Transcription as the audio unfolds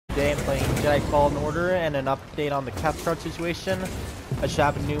Today I'm playing Jedi Fallen Order and an update on the capture card situation. I should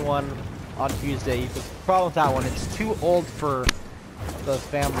have a new one on Tuesday. The problem with that one, it's too old for the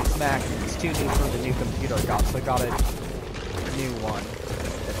family's Mac. It's too new for the new computer I got, so I got a new one.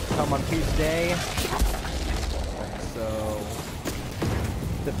 It'll come on Tuesday. So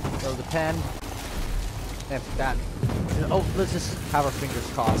the pen. If that, oh, let's just have our fingers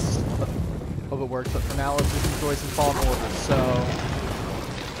crossed. Hope it works. But for now, let's just enjoy some Fallen Order. So,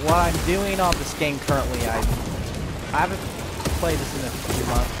 what I'm doing on this game currently, I haven't played this in a few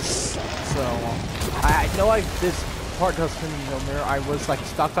months. So, I know this part doesn't mirror. I was like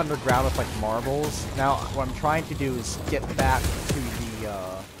stuck underground with like marbles. Now, what I'm trying to do is get back to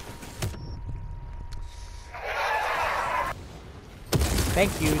the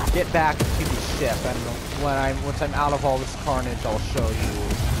thank you. Get back to the ship, and once I'm out of all this carnage, I'll show you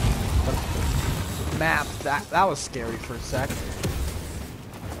the map. That was scary for a sec.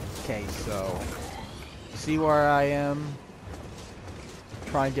 Okay, so see where I am.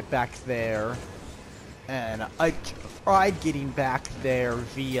 Try and get back there, and I tried getting back there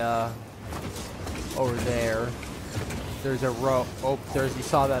via over there. There's a rope. Oh, you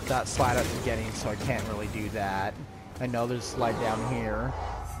saw that slide at the beginning, so I can't really do that. I know there's a slide down here.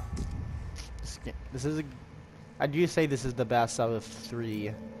 I do say this is the best out of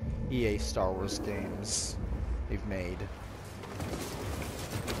 3 EA Star Wars games they've made.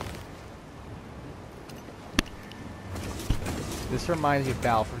 This reminds me of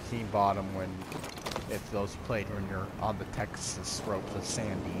Battlefield Team Bottom if those played when you're on the Texas rope with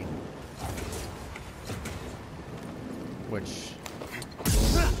Sandy. Which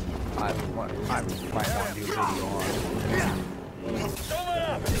I might want to do a video on.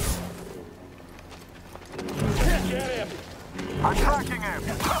 Get him! I'm tracking him!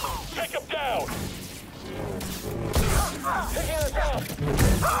 Take him down! Taking us out!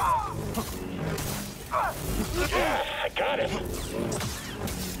 I got him!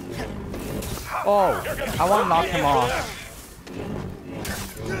 Oh, I want to knock him off.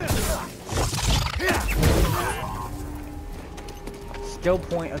 Skill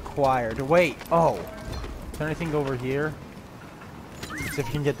point acquired. Wait, oh. Is there anything over here? See if you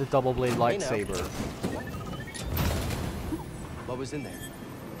can get the double blade lightsaber. What was in there?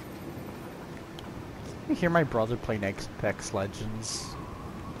 You hear my brother playing Apex Legends.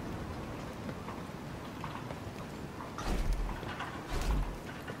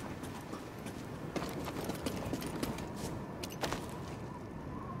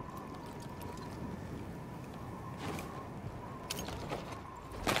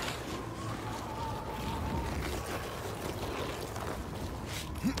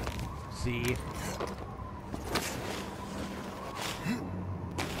 See?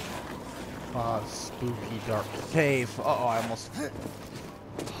 Spooky dark cave. Uh-oh, I almost...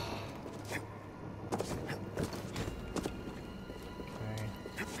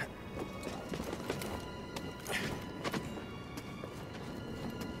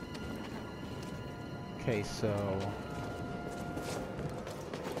 Okay, so...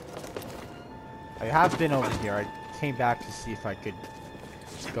 I have been over here. I came back to see if I could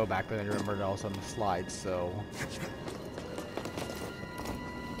go back, but I remembered I was on the slide, so...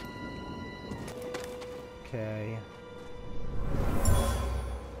 Okay.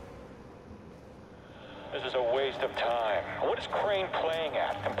 This is a waste of time. What is Crane playing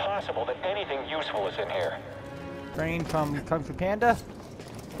at? Impossible that anything useful is in here. Crane from Kung Fu Panda?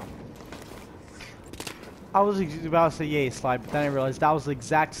 I was about to say yay slide, but then I realized that was the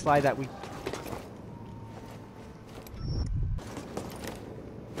exact slide that we...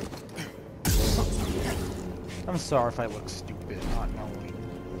 I'm sorry if I look stupid not knowing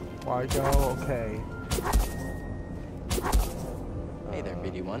where I go. Okay. Hey there,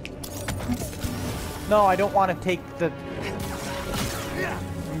 BD1. No, I don't want to take the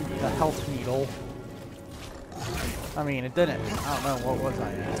health needle. I mean, it didn't. I don't know, what was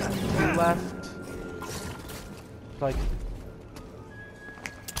I at? 2 left? Like...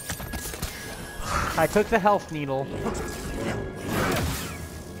 I took the health needle.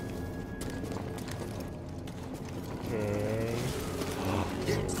 Okay.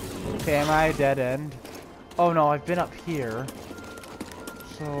 Okay, am I a dead end? Oh no, I've been up here.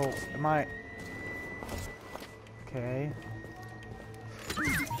 So, am I... Okay.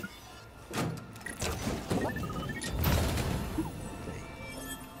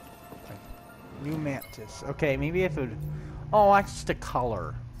 New mantis. Okay, maybe if it would... Oh, that's just a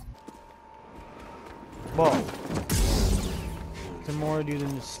color. Whoa. Is there more to do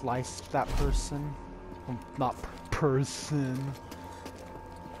than just slice that person? Well, not person.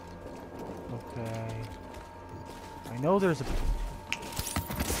 Okay. I know there's a...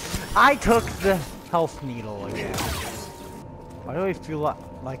 I took the health needle again. Why do I feel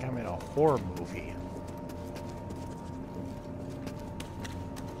like I'm in a horror movie?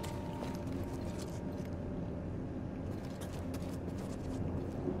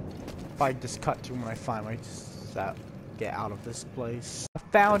 If I just cut to when I finally get out of this place. I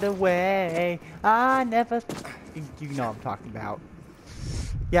found a way. I never. You know what I'm talking about.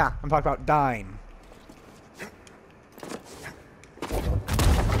 Yeah, I'm talking about dying.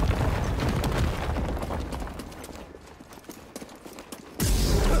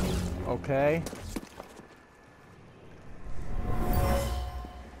 Okay.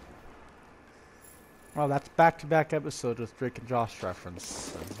 Well, that's back-to-back episode with Drake and Josh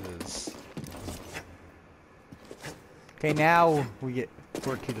references. Okay, now we get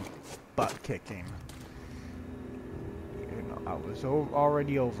to the butt kicking. You know, I was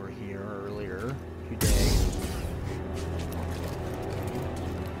already over here earlier today.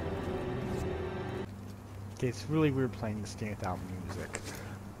 Okay, it's really weird playing this game without music.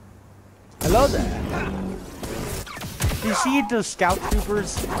 Hello there! You see the scout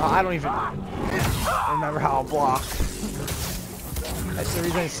troopers? I don't even remember how to block. That's the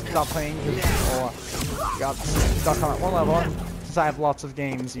reason I stopped playing, because got stuck on one level. Since I have lots of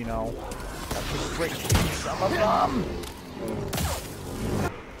games, you know, I could break some of them.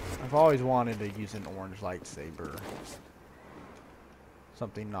 I've always wanted to use an orange lightsaber.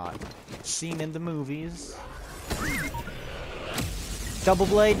 Something not seen in the movies. Double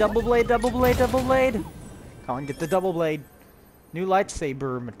blade, double blade, double blade, double blade! Come on, get the double blade. New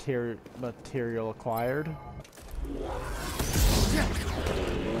lightsaber material acquired.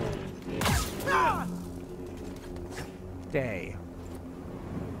 Day.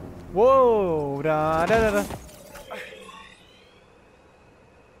 Whoa! Da da da da.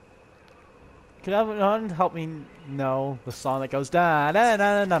 Can everyone help me know the song that goes da da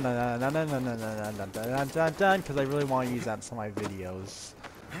da da da da da da da da da da da da? Because I really want to use that in some of my videos.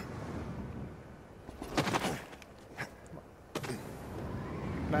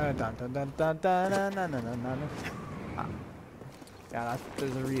 Yeah,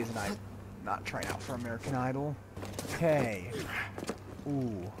 there's a reason I'm not trying out for American Idol. Okay.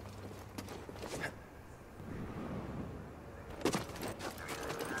 Ooh.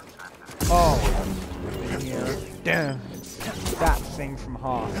 Oh. In here. Damn. It's that thing from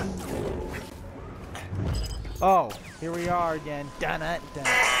Hoth. Oh, here we are again. Dun it, dun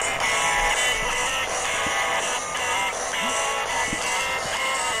it.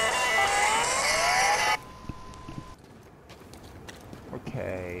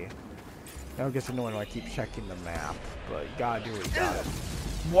 Okay. Now it gets annoying when I keep checking the map, but you gotta do what you gotta.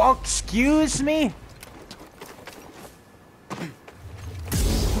 Well, excuse me?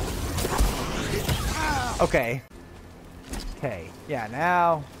 Okay. Okay. Yeah,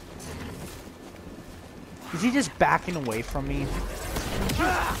 now. Is he just backing away from me?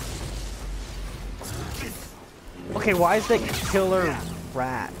 Okay, why is the killer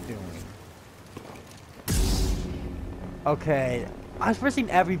rat doing? Okay. I was pressing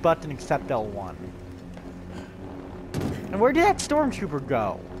every button except L1. And where did that stormtrooper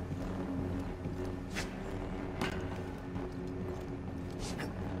go?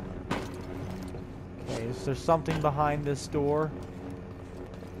 Okay, is there something behind this door?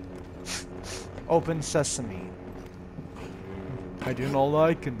 Open sesame. I do all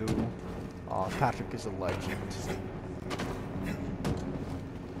I can do. Aw, Patrick is a legend.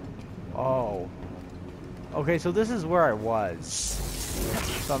 Oh. Okay, so this is where I was.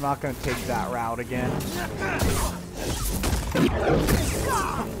 So I'm not gonna take that route again.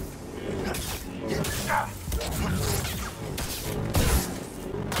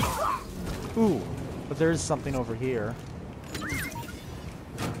 Ooh, but there's something over here.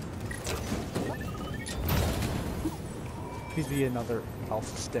 Please be another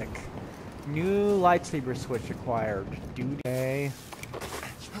health stick. New lightsaber switch acquired. Dude. Okay.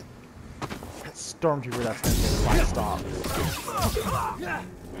 Stormtrooper, that's gonna get stop.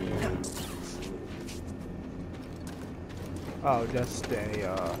 Oh, just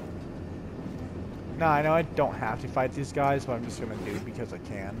a, No, I know I don't have to fight these guys, but I'm just gonna do it because I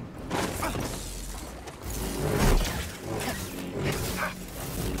can.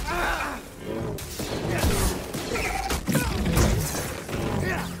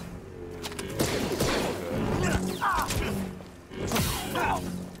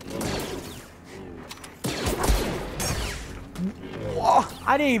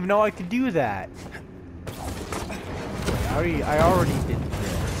 I didn't even know I could do that. I already did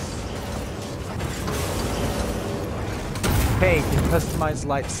this. Hey, you can customize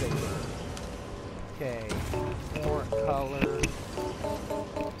lightsaber. Okay, more color.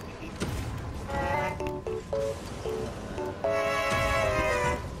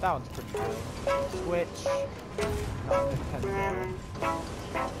 that one's pretty good. Switch. Not Nintendo.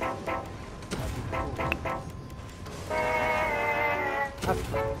 That'd be cool. That's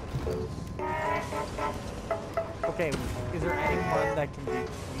pretty good. Okay, is there anyone that can be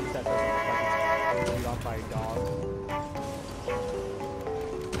used that doesn't look like it's beat on by a dog?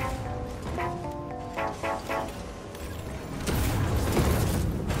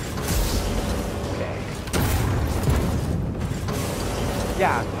 Okay.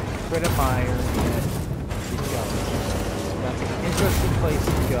 Yeah, Fred Meyer. That's an interesting place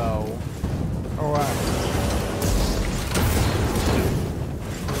to go. Alright.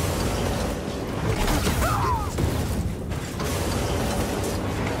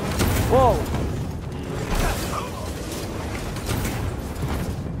 Whoa!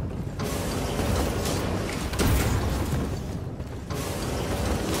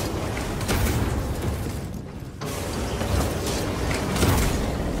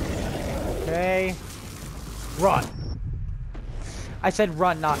 Okay. Run. I said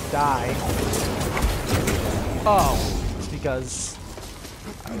run, not die. Oh, it's because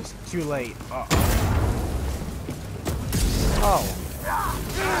I was too late. Uh-oh. Oh.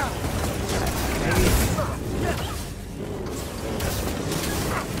 Maybe.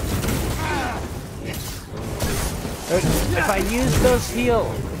 If I used those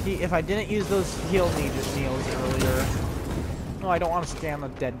if I didn't use those heal needles earlier, no, I don't want to scan the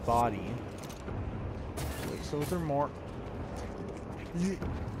dead body. Wait, so those are more.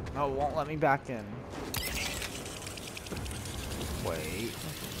 Oh, it won't let me back in. Wait.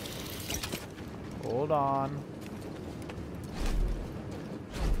 Hold on.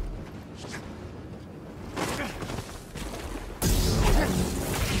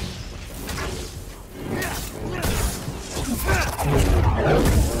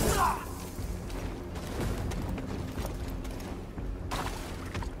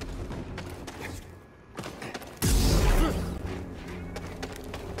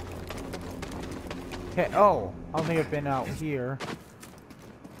 Okay, oh, I don't think I've been out here.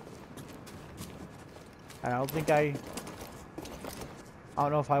 I don't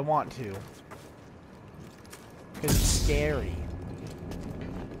know if I want to. Because it's scary.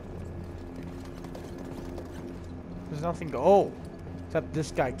 There's nothing oh! Except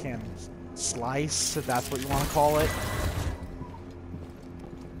this guy can slice, if that's what you want to call it.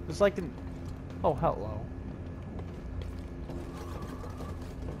 It's like an... Oh, hello.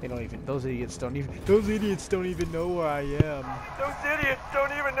 They don't even... Those idiots don't even know where I am. Those idiots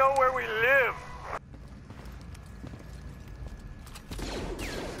don't even know where we live.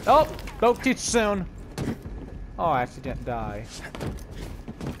 Oh! Don't too soon. Oh, I actually didn't die.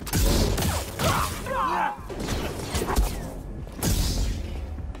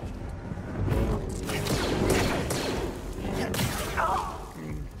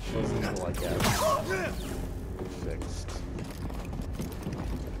 I guess. Fixed.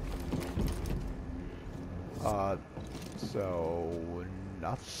 So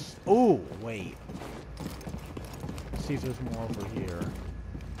nothing. Oh, wait. Let's see if there's more over here.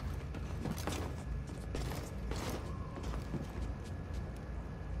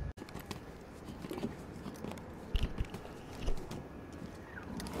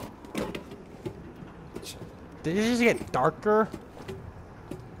 Did it just get darker?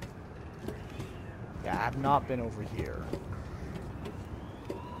 Yeah, I have not been over here.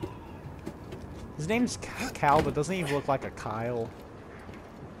 His name's Cal, but doesn't even look like a Kyle.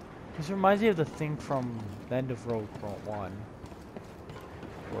 This reminds me of the thing from the end of Rogue 1.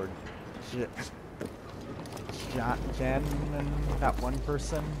 Or Jen and that one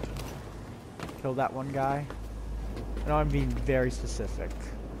person killed that one guy. I know I'm being very specific.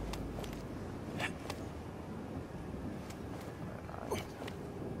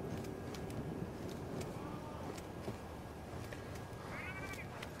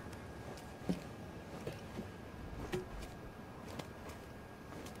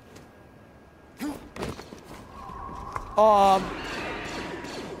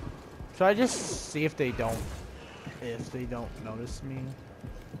 Should I just see if they don't notice me?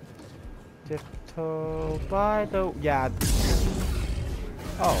 Tiptoe by the yeah.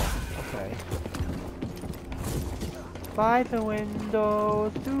 Oh, okay. By the window,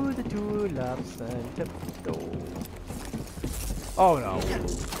 through the tulips and tiptoe. Oh no.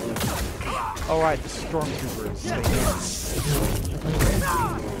 Alright, the stormtroopers.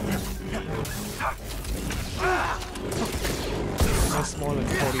 That's more than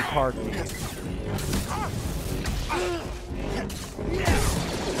Cody Parkey.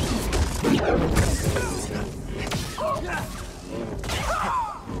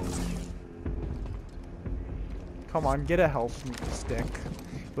 Come on, get a health stick.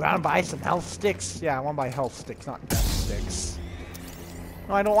 We wanna buy some health sticks? Yeah, I wanna buy health sticks, not death sticks.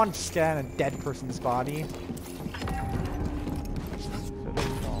 No, I don't want to scan a dead person's body.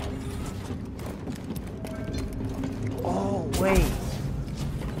 Oh, wait.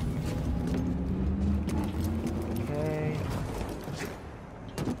 Okay.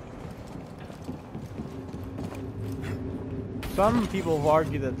 Some people have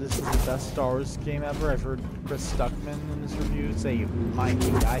argued that this is the best Star Wars game ever. I've heard Chris Stuckman in his review say it might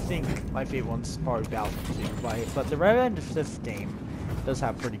be. I think my favorite one's probably Battlefront 2, but the Revenge of the Sith game does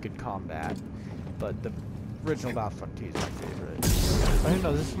have pretty good combat. But the original Battlefront 2 is my favorite. I don't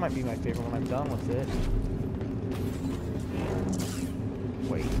know, this might be my favorite when I'm done with it.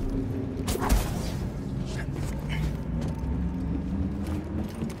 Wait.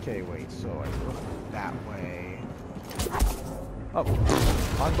 Okay, wait, so I go that way. Oh,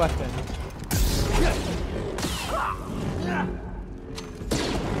 wrong button.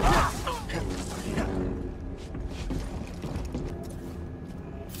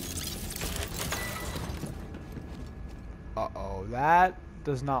 Uh-oh, that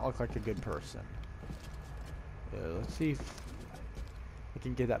does not look like a good person. Let's see if I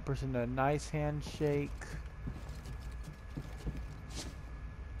can give that person a nice handshake.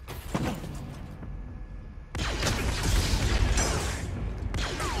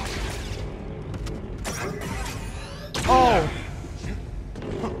 Oh!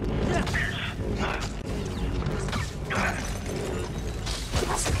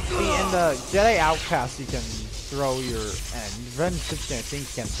 See, in the Jedi Outcast, you can throw your, and Revenge 15, I think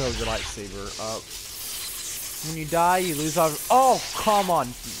you can throw your lightsaber up. When you die, you lose all. Oh, come on!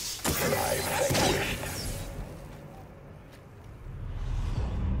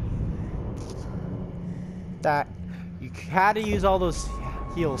 That you had to use all those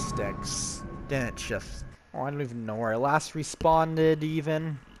heal sticks, didn't shift. Oh, I don't even know where I last respawned.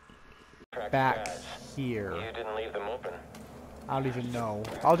 Even back here. You didn't leave them open. I don't even know.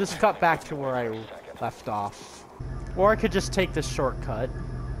 I'll just cut back to where I left off. Or I could just take this shortcut.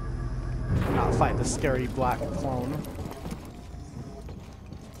 Not fight the scary black clone.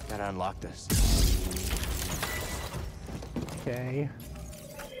 Gotta unlock this. Okay.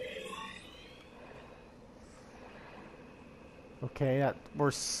 Okay, that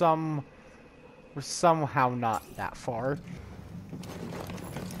we're somehow not that far.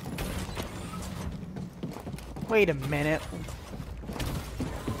 Wait a minute.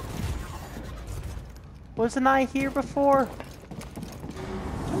 Wasn't I here before?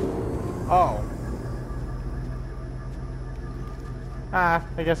 Oh. Ah,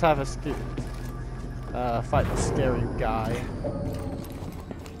 I guess I have a fight the scary guy.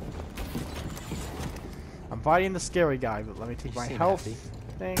 I'm fighting the scary guy, but let me take my health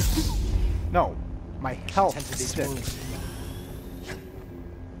thing. No, my health stick.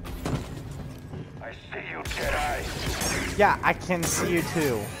 I see you, Jedi. Yeah, I can see you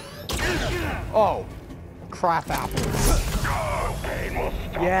too. Oh, crap apples. Pain will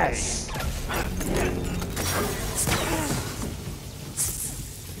stop Yes.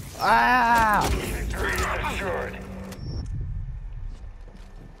 Ah! Victory is assured.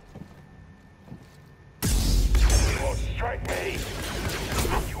 You won't strike me.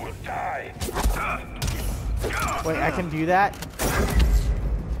 You will die. Wait, I can do that?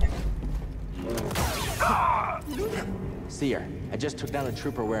 Seer, I just took down a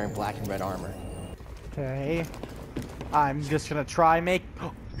trooper wearing black and red armor. Okay. I'm just gonna try make.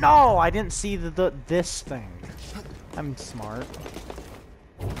 No, I didn't see this thing. I'm smart.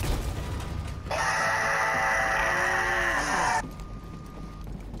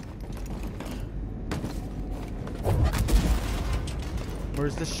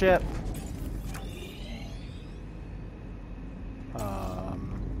 Where's the ship?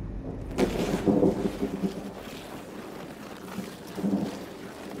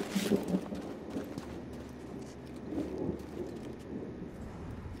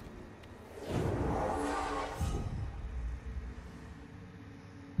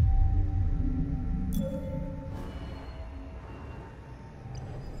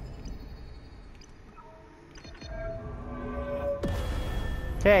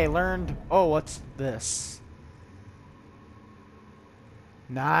 Okay, learned. Oh, what's this?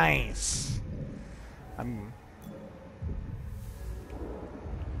 Nice. I'm.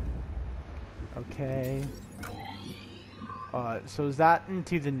 Okay. So is that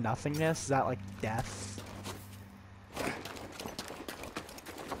into the nothingness? Is that like death?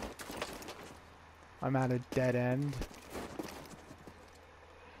 I'm at a dead end.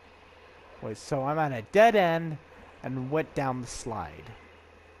 Wait, so I'm at a dead end and went down the slide.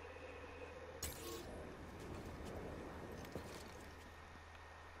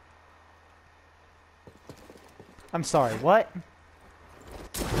 I'm sorry, what?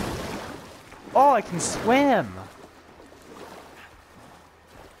 Oh, I can swim!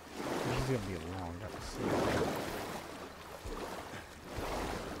 This is gonna be a long episode.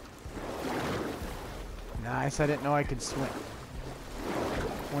 Nice, I didn't know I could swim.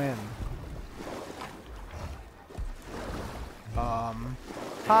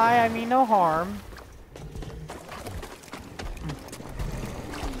 Hi, I mean no harm.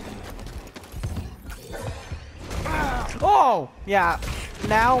 Oh! Yeah,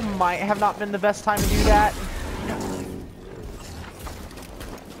 now might have not been the best time to do that.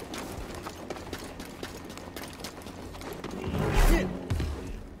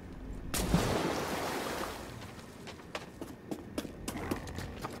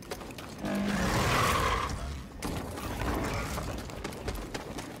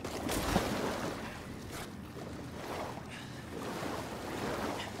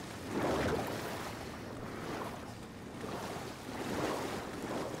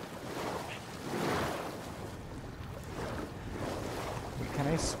 Can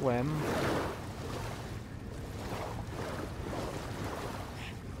I swim?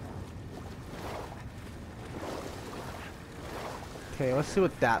 Okay, let's see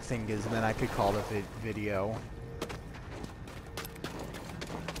what that thing is, and then I could call the video.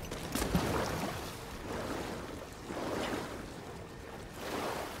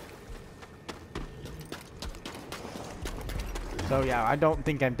 So yeah, I don't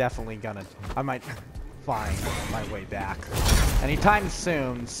think I'm definitely gonna... I might find my way back anytime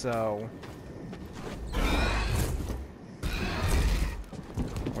soon, so...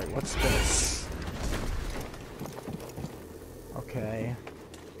 Wait, what's this? Okay.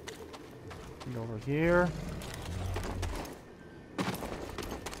 Go over here.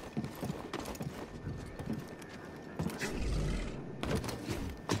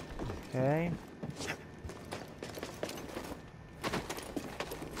 Okay.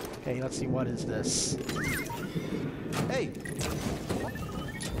 Okay, let's see, what is this? Hey!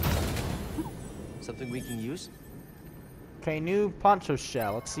 Something we can use? Okay, new poncho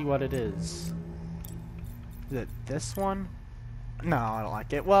shell. Let's see what it is. Is it this one? No, I don't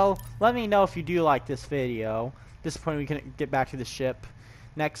like it. Well, let me know if you do like this video. At this point, we can get back to the ship.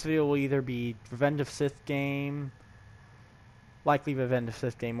 Next video will either be Revenge of Sith game, likely Revenge of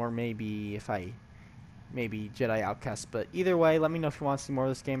Sith game, or maybe maybe Jedi Outcast. But either way, let me know if you want to see more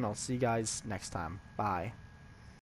of this game, and I'll see you guys next time. Bye.